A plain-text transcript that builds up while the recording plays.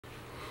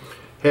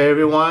Hey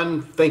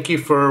everyone, thank you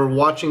for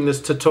watching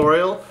this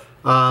tutorial,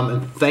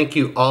 and thank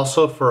you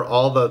also for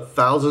all the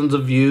thousands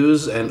of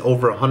views and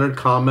over 100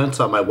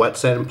 comments on my wet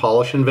sand and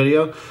polishing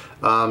video.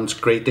 It's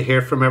great to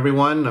hear from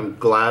everyone. I'm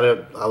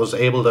glad I was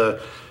able to,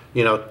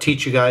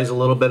 teach you guys a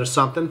little bit of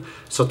something.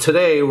 So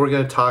today we're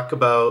going to talk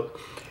about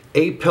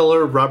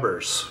A-pillar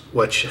rubbers,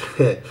 which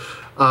the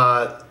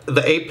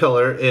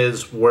A-pillar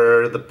is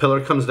where the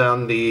pillar comes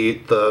down the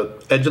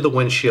edge of the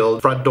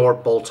windshield, front door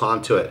bolts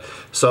onto it.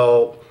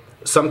 So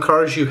some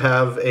cars you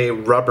have a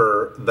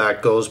rubber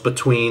that goes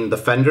between the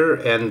fender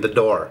and the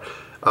door.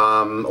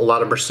 A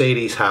lot of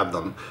Mercedes have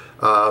them.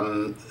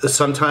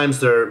 Sometimes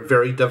they're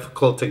very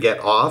difficult to get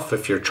off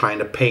if you're trying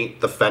to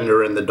paint the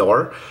fender and the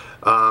door.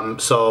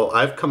 So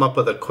I've come up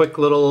with a quick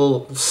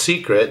little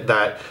secret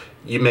that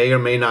you may or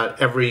may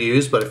not ever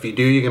use, but if you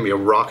do, you're gonna be a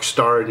rock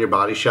star in your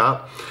body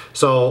shop.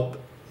 So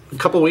a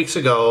couple weeks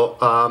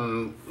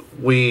ago,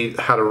 we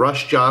had a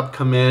rush job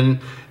come in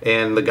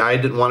and the guy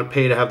didn't want to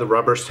pay to have the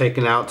rubbers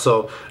taken out.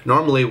 So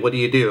normally what do?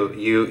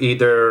 You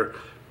either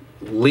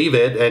leave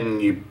it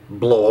and you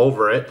blow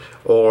over it,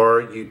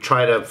 or you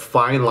try to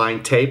fine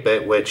line tape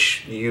it,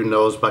 which you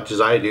know as much as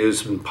I do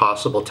is an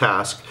impossible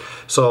task.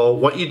 So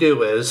what you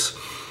do is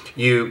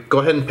you go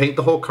ahead and paint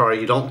the whole car.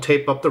 You don't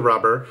tape up the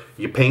rubber.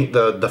 You paint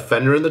the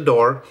fender and the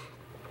door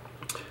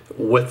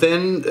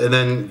and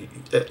then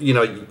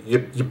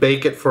you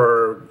bake it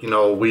for,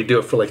 we do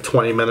it for like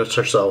 20 minutes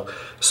or so.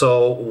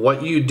 So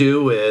what you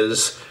do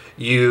is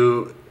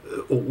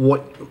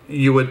what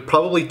you would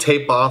probably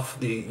tape off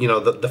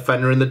the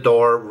fender and the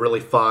door really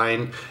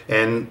fine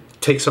and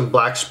take some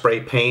black spray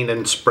paint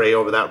and spray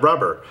over that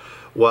rubber.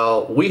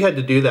 Well, we had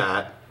to do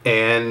that,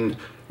 and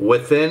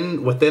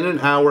within an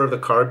hour of the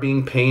car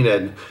being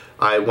painted,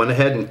 I went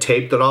ahead and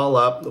taped it all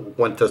up,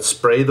 went to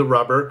spray the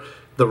rubber.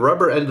 The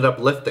rubber ended up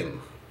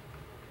lifting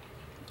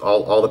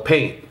all the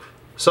paint.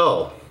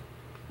 So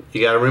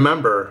you got to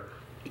remember,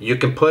 you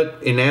can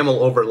put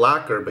enamel over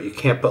lacquer, but you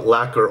can't put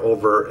lacquer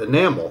over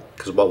enamel,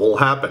 because what will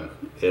happen?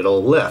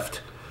 It'll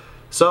lift.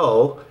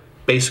 So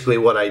basically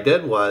what I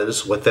did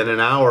was, within an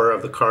hour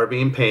of the car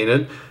being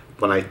painted,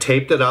 when I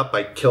taped it up,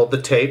 I killed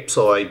the tape,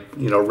 so I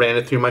ran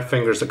it through my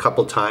fingers a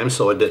couple times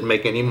so it didn't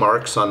make any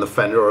marks on the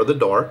fender or the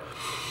door.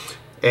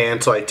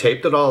 And so I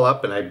taped it all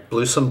up and I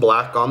blew some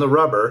black on the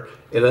rubber.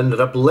 It ended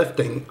up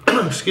lifting,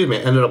 excuse me,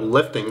 it ended up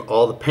lifting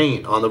all the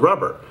paint on the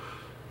rubber.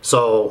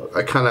 So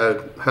I kind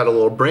of had a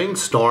little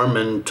brainstorm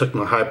and took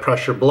my high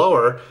pressure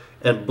blower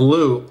and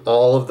blew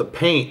all of the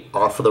paint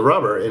off of the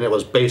rubber, and it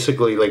was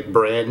basically like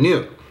brand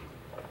new.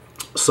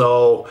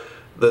 So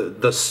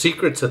the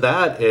secret to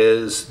that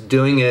is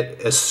doing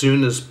it as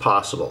soon as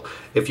possible.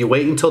 If you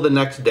wait until the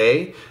next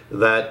day,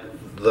 that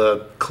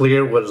the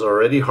clear was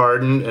already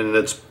hardened and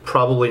it's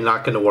probably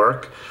not going to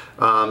work.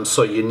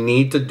 So you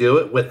need to do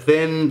it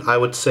within, I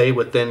would say,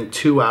 within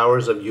 2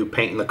 hours of you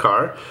painting the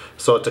car.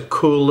 So it's a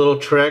cool little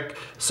trick.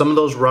 Some of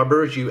those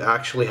rubbers, you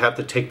actually have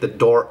to take the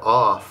door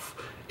off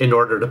in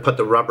order to put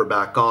the rubber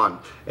back on.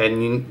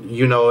 And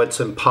you know it's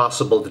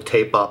impossible to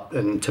tape up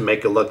and to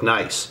make it look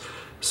nice.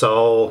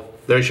 So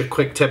there's your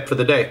quick tip for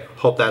the day.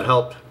 Hope that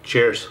helped.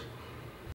 Cheers.